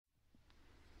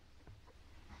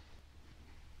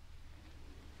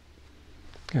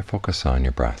Okay, focus on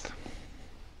your breath.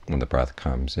 When the breath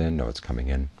comes in, know it's coming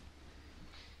in.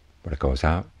 When it goes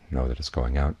out, know that it's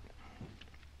going out.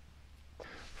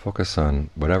 Focus on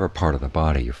whatever part of the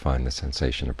body you find the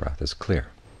sensation of breath is clear.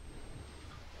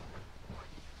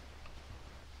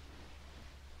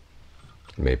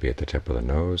 It may be at the tip of the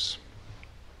nose,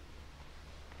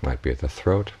 might be at the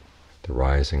throat, the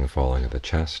rising and falling of the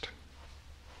chest,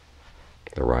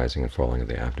 the rising and falling of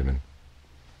the abdomen.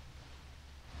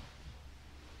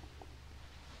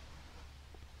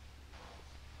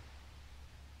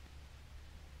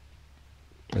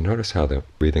 And notice how the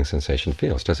breathing sensation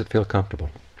feels. Does it feel comfortable?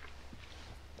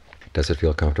 Does it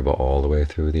feel comfortable all the way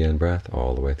through the in-breath,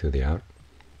 all the way through the out?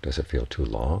 Does it feel too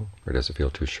long, or does it feel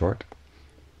too short?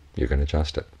 You can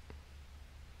adjust it.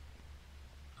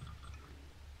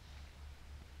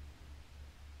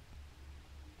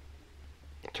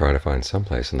 Try to find some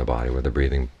place in the body where the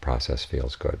breathing process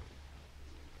feels good.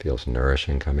 Feels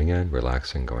nourishing coming in,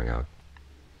 relaxing going out.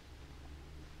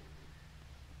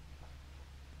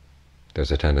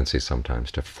 There's a tendency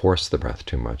sometimes to force the breath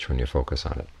too much when you focus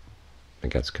on it. It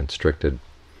gets constricted.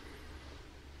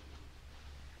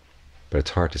 But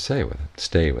it's hard to stay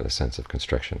with a sense of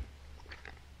constriction.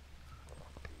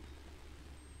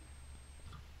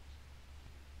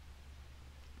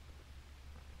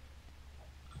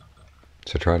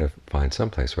 So try to find some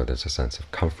place where there's a sense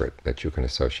of comfort that you can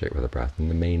associate with the breath, and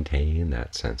to maintain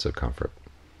that sense of comfort.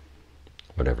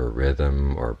 Whatever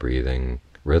rhythm or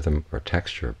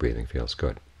texture of breathing feels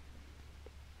good.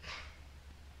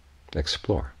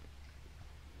 Explore.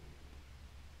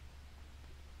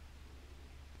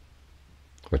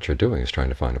 What you're doing is trying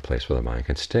to find a place where the mind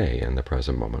can stay in the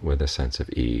present moment with a sense of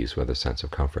ease, with a sense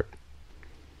of comfort.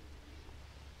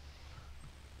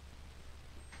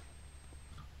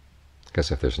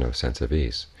 Because if there's no sense of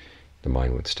ease, the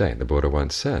mind would stay. The Buddha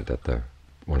once said that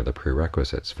one of the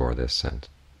prerequisites for this sense,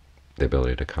 the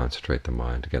ability to concentrate the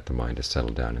mind, to get the mind to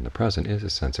settle down in the present, is a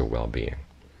sense of well-being.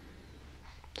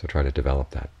 So try to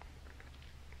develop that.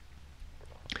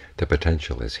 The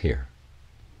potential is here.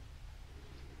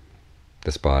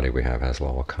 This body we have has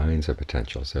all kinds of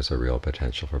potentials. There's a real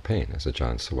potential for pain. As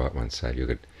Ajahn Suwat once said, you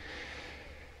could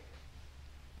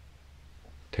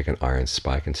take an iron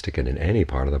spike and stick it in any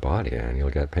part of the body and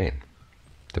you'll get pain.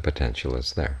 The potential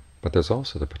is there. But there's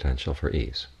also the potential for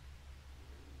ease.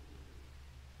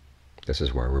 This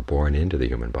is why we're born into the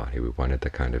human body. We wanted the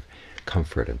kind of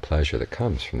comfort and pleasure that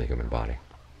comes from the human body.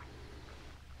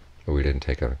 But we didn't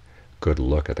take a good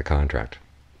look at the contract.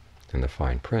 In the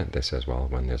fine print, they says, well,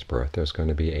 when there's birth, there's going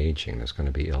to be aging, there's going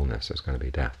to be illness, there's going to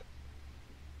be death.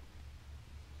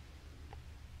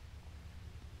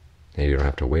 And you don't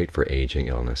have to wait for aging,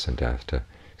 illness, and death to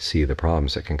see the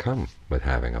problems that can come with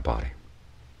having a body.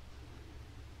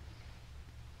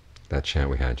 That chant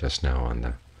we had just now on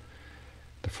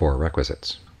the four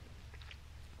requisites.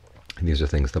 And these are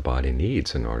things the body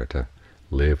needs in order to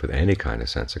live with any kind of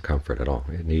sense of comfort at all.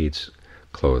 It needs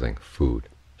clothing, food,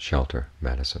 shelter,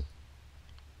 medicine.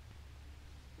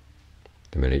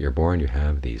 The minute you're born, you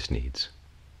have these needs.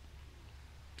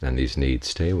 And these needs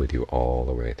stay with you all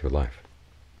the way through life.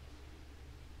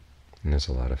 And there's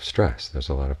a lot of stress, there's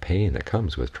a lot of pain that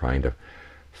comes with trying to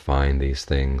find these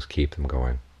things, keep them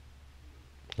going.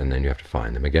 And then you have to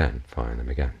find them again, find them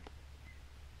again.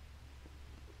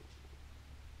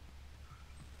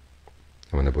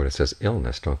 And when the Buddha says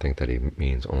illness, don't think that he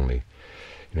means only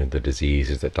the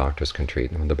diseases that doctors can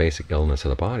treat. And the basic illness of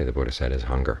the body, the Buddha said, is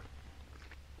hunger.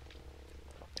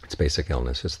 Its basic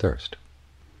illness is thirst.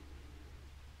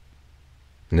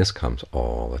 And this comes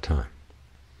all the time.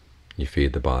 You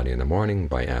feed the body in the morning,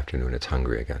 by afternoon it's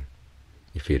hungry again.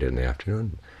 You feed it in the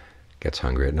afternoon, it gets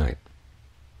hungry at night.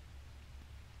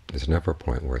 There's never a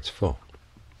point where it's full.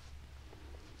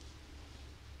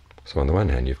 So on the one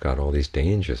hand, you've got all these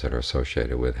dangers that are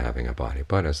associated with having a body,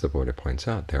 but as the Buddha points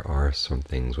out, there are some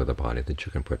things with the body that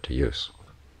you can put to use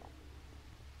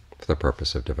for the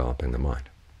purpose of developing the mind.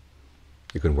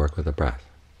 You can work with the breath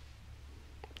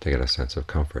to get a sense of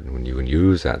comfort, and when you can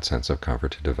use that sense of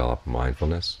comfort to develop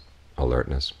mindfulness,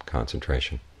 alertness,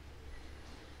 concentration,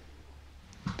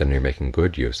 then you're making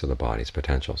good use of the body's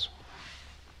potentials.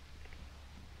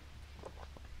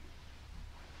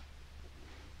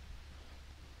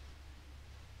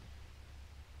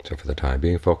 So for the time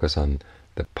being, focus on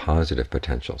the positive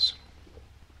potentials.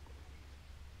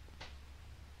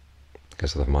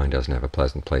 Because if the mind doesn't have a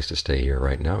pleasant place to stay here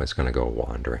right now, it's going to go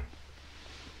wandering,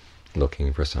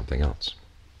 looking for something else,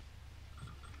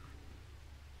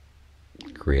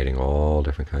 creating all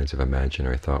different kinds of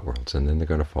imaginary thought worlds, and then they're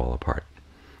going to fall apart,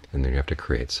 and then you have to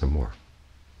create some more.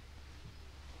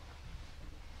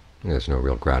 There's no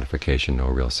real gratification, no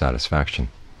real satisfaction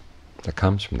that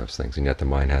comes from those things, and yet the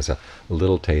mind has a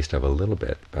little taste of a little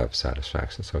bit of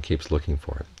satisfaction, so it keeps looking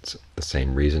for it. It's the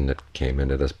same reason it came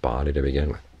into this body to begin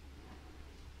with.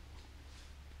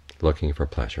 Looking for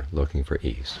pleasure, looking for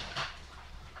ease.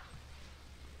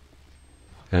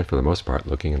 And for the most part,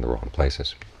 looking in the wrong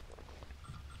places.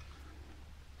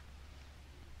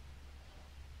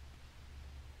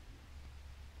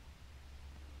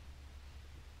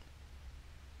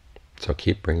 So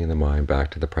keep bringing the mind back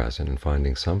to the present and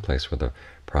finding some place where the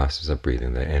process of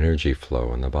breathing, the energy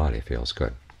flow in the body feels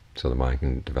good. So the mind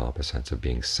can develop a sense of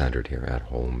being centered here, at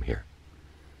home here.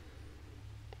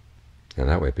 And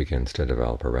that way it begins to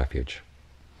develop a refuge.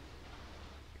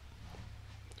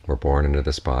 We're born into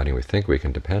this body and we think we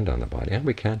can depend on the body, and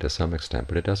we can to some extent,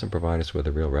 but it doesn't provide us with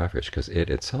a real refuge because it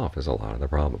itself is a lot of the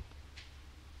problem.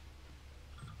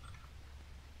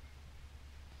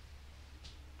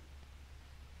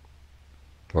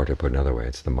 Or to put another way,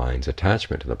 it's the mind's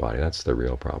attachment to the body. That's the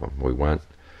real problem. We want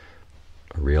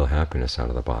a real happiness out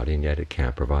of the body, and yet it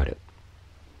can't provide it.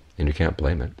 And you can't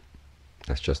blame it.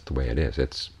 That's just the way it is.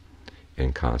 It's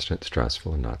inconstant,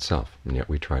 stressful, and not self. And yet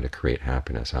we try to create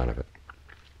happiness out of it.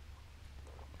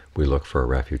 We look for a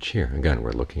refuge here. Again,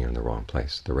 we're looking in the wrong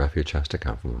place. The refuge has to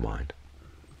come from the mind.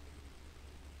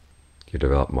 You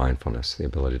develop mindfulness, the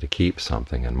ability to keep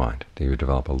something in mind. You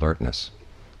develop alertness,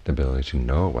 the ability to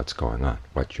know what's going on,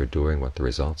 what you're doing, what the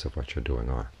results of what you're doing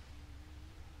are.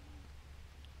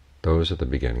 Those are the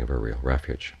beginning of a real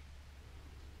refuge.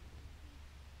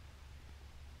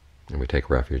 And we take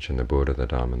refuge in the Buddha, the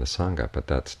Dhamma, and the Sangha, but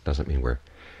that doesn't mean we're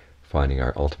finding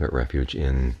our ultimate refuge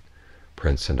in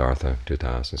Prince Siddhartha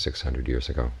 2,600 years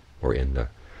ago, or in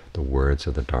the words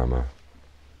of the Dharma,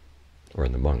 or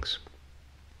in the monks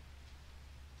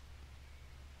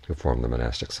who form the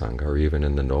monastic Sangha, or even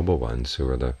in the noble ones who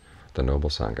are the noble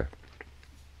Sangha.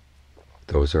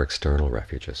 Those are external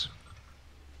refuges.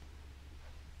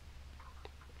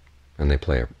 And they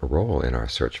play a role in our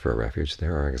search for a refuge.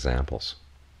 There are examples.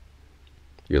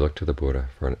 You look to the Buddha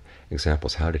for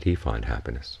examples. How did he find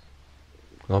happiness?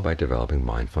 Well, by developing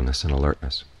mindfulness and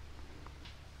alertness.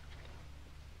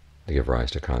 They give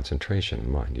rise to concentration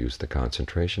in mind. Use the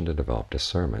concentration to develop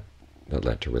discernment that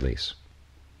led to release.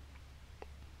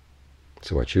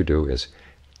 So what you do is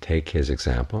take his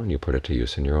example and you put it to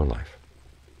use in your own life.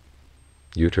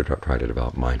 You try to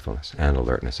develop mindfulness and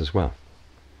alertness as well.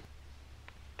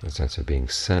 A sense of being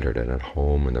centered and at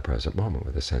home in the present moment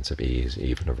with a sense of ease,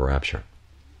 even of rapture.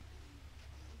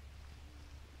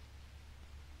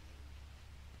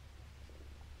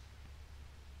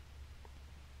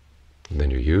 And then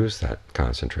you use that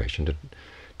concentration to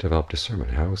develop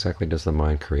discernment. How exactly does the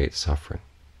mind create suffering?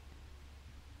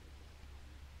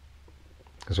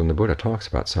 Because when the Buddha talks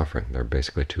about suffering, there are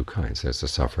basically two kinds. There's the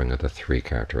suffering of the three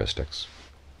characteristics.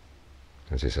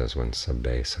 As he says, when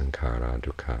sabbe sankhara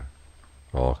dukkha,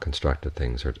 all constructed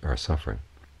things are suffering.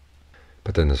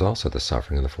 But then there's also the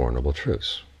suffering of the Four Noble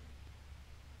Truths,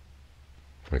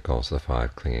 what he calls the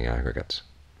five clinging aggregates.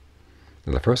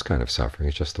 And the first kind of suffering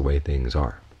is just the way things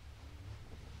are.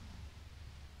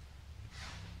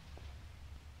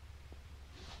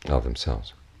 Of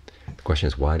themselves. The question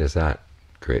is, why does that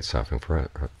create suffering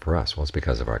for us? Well, it's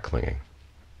because of our clinging.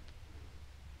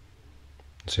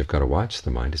 So you've got to watch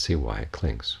the mind to see why it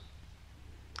clings.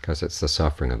 Because it's the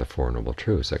suffering of the Four Noble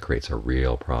Truths that creates a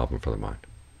real problem for the mind.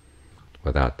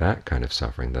 Without that kind of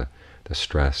suffering, the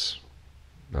stress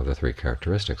of the three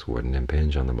characteristics wouldn't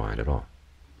impinge on the mind at all.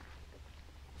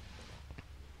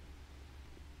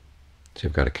 So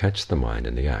you've got to catch the mind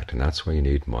in the act, and that's why you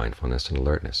need mindfulness and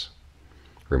alertness.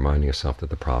 Reminding yourself that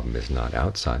the problem is not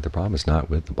outside. The problem is not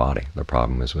with the body. The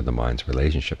problem is with the mind's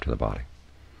relationship to the body.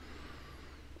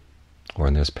 Or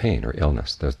when there's pain or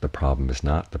illness, the problem is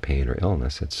not the pain or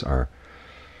illness. It's our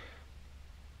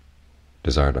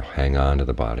desire to hang on to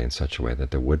the body in such a way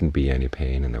that there wouldn't be any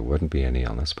pain and there wouldn't be any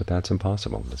illness, but that's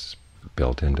impossible. It's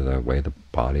built into the way the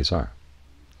bodies are.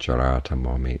 Jara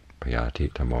tamomit, payati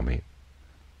tamomit.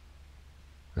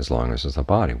 As long as there's a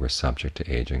body, we're subject to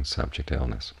aging, subject to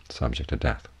illness, subject to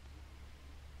death.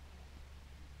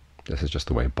 This is just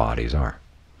the way bodies are.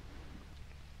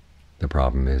 The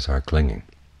problem is our clinging.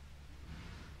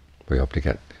 We hope to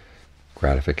get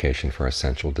gratification for our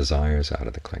sensual desires out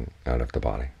of the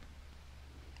body.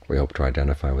 We hope to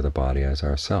identify with the body as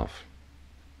ourself.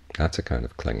 That's a kind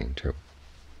of clinging too.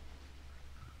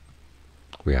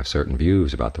 We have certain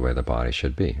views about the way the body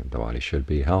should be. The body should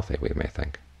be healthy, we may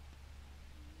think.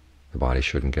 The body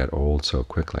shouldn't get old so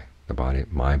quickly.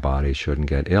 My body shouldn't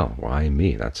get ill. Why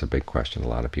me? That's a big question a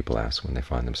lot of people ask when they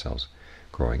find themselves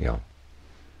growing ill.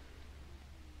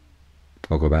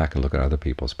 Or go back and look at other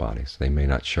people's bodies. They may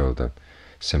not show the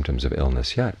symptoms of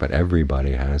illness yet, but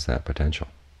everybody has that potential.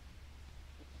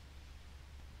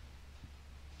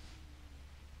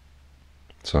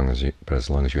 As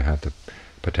long as you have the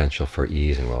potential for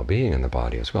ease and well-being in the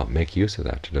body as well, make use of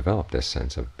that to develop this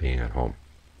sense of being at home.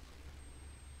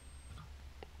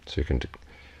 So you can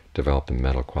develop the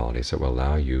mental qualities that will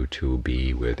allow you to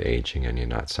be with aging and you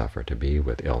not suffer, to be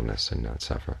with illness and not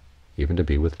suffer, even to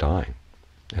be with dying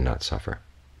and not suffer.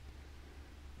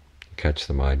 Catch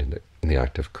the mind in the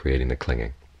act of creating the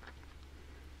clinging,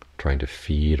 trying to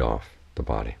feed off the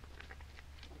body.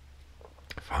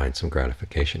 Find some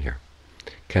gratification here.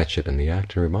 Catch it in the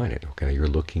act and remind it, okay, you're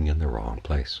looking in the wrong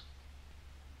place.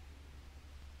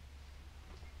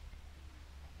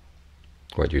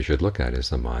 What you should look at is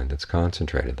the mind that's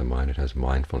concentrated, the mind that has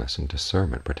mindfulness and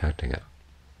discernment protecting it.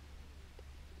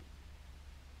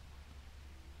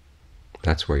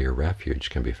 That's where your refuge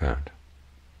can be found.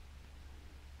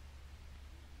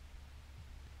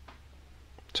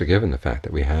 So given the fact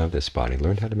that we have this body,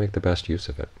 learn how to make the best use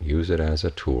of it. Use it as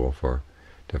a tool for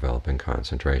developing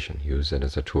concentration. Use it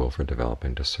as a tool for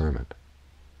developing discernment.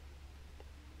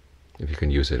 If you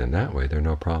can use it in that way, there are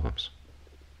no problems.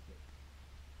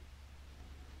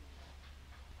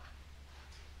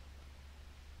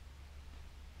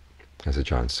 As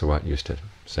Ajahn Suwat used to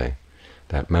say,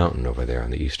 that mountain over there on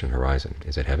the eastern horizon,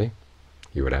 is it heavy?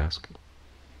 You would ask.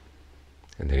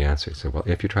 And the answer is, well,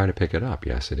 if you try to pick it up,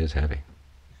 yes, it is heavy.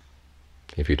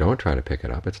 If you don't try to pick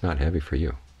it up, it's not heavy for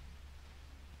you.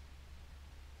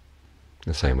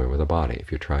 The same way with the body.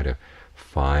 If you try to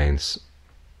find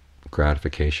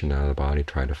gratification out of the body,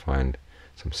 try to find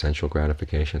some sensual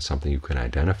gratification, something you can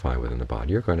identify with in the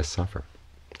body, you're going to suffer.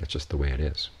 That's just the way it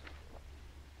is.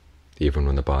 Even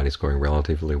when the body's going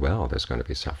relatively well, there's going to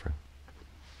be suffering.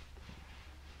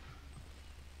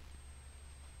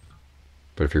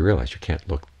 But if you realize you can't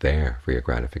look there for your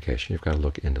gratification, you've got to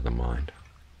look into the mind.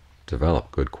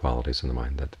 Develop good qualities in the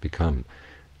mind that become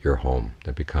your home,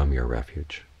 that become your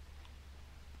refuge.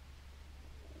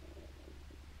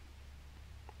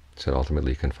 So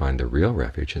ultimately you can find the real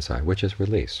refuge inside, which is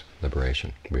release,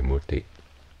 liberation, vimukti.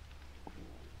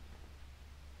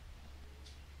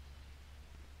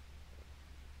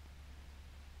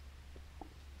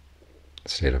 A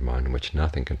state of mind in which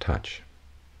nothing can touch.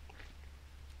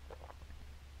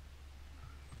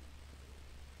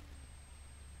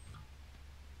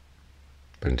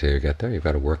 But until you get there, you've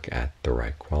got to work at the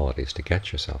right qualities to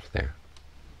get yourself there.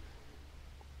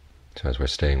 So as we're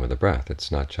staying with the breath,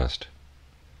 it's not just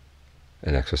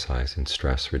an exercise in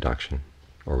stress reduction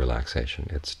or relaxation.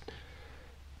 It's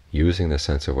using the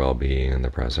sense of well-being in the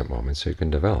present moment so you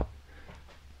can develop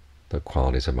the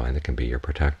qualities of mind that can be your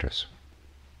protectors,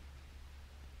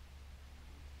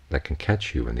 that can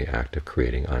catch you in the act of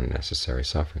creating unnecessary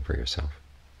suffering for yourself.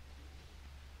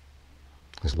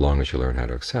 As long as you learn how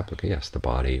to accept, okay, yes, the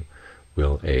body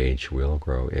will age, will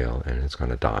grow ill, and it's going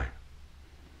to die.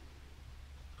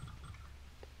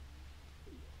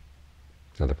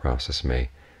 Now the process may,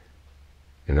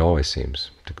 and it always seems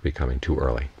to be coming too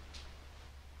early.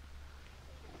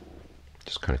 It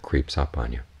just kind of creeps up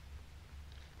on you.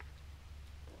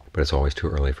 But it's always too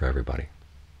early for everybody.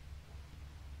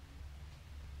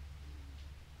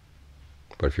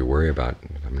 But if you worry about,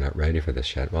 I'm not ready for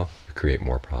this yet, well, you create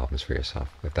more problems for yourself.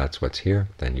 If that's what's here,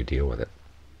 then you deal with it.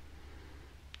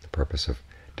 The purpose of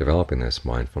developing this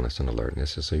mindfulness and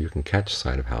alertness is so you can catch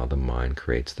sight of how the mind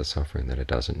creates the suffering that it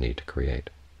doesn't need to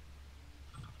create.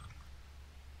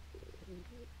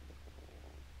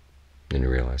 And you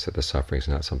realize that the suffering is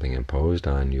not something imposed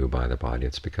on you by the body,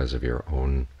 it's because of your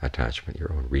own attachment,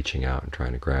 your own reaching out and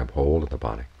trying to grab hold of the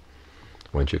body.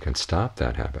 Once you can stop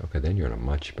that habit, okay, then you're in a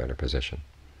much better position.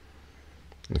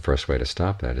 And the first way to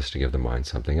stop that is to give the mind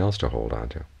something else to hold on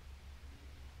to.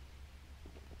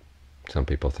 Some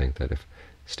people think that if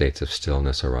states of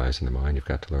stillness arise in the mind, you've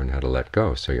got to learn how to let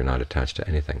go so you're not attached to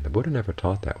anything. The Buddha never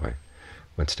taught that way.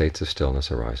 When states of stillness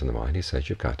arise in the mind, he says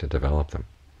you've got to develop them.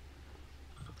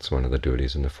 It's one of the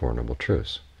duties in the Four Noble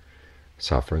Truths.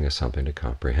 Suffering is something to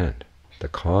comprehend. The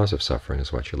cause of suffering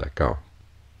is what you let go.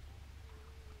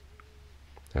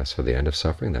 As for the end of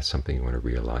suffering, that's something you want to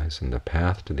realize. And the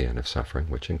path to the end of suffering,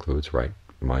 which includes right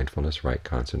mindfulness, right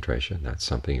concentration, that's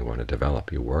something you want to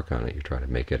develop. You work on it. You try to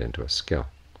make it into a skill.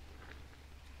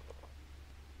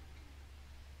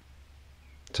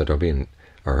 So don't be in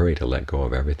a hurry to let go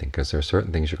of everything, because there are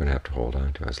certain things you're going to have to hold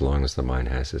on to. As long as the mind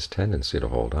has this tendency to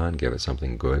hold on, give it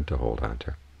something good to hold on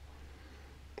to.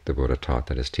 The Buddha taught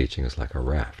that his teaching is like a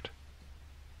raft.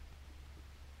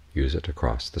 Use it to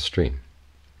cross the stream.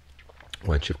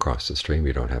 Once you've crossed the stream,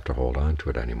 you don't have to hold on to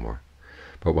it anymore.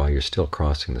 But while you're still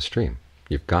crossing the stream,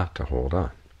 you've got to hold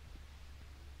on.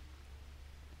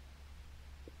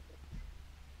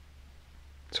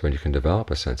 So when you can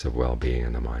develop a sense of well-being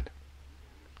in the mind,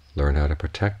 learn how to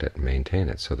protect it and maintain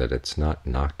it so that it's not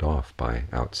knocked off by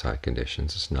outside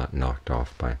conditions, it's not knocked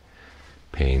off by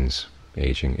pains,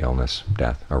 aging, illness,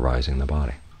 death arising in the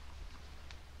body.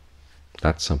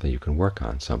 That's something you can work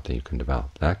on, something you can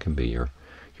develop. That can be your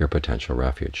potential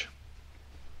refuge.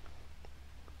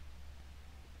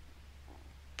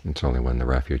 It's only when the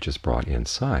refuge is brought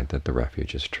inside that the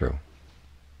refuge is true.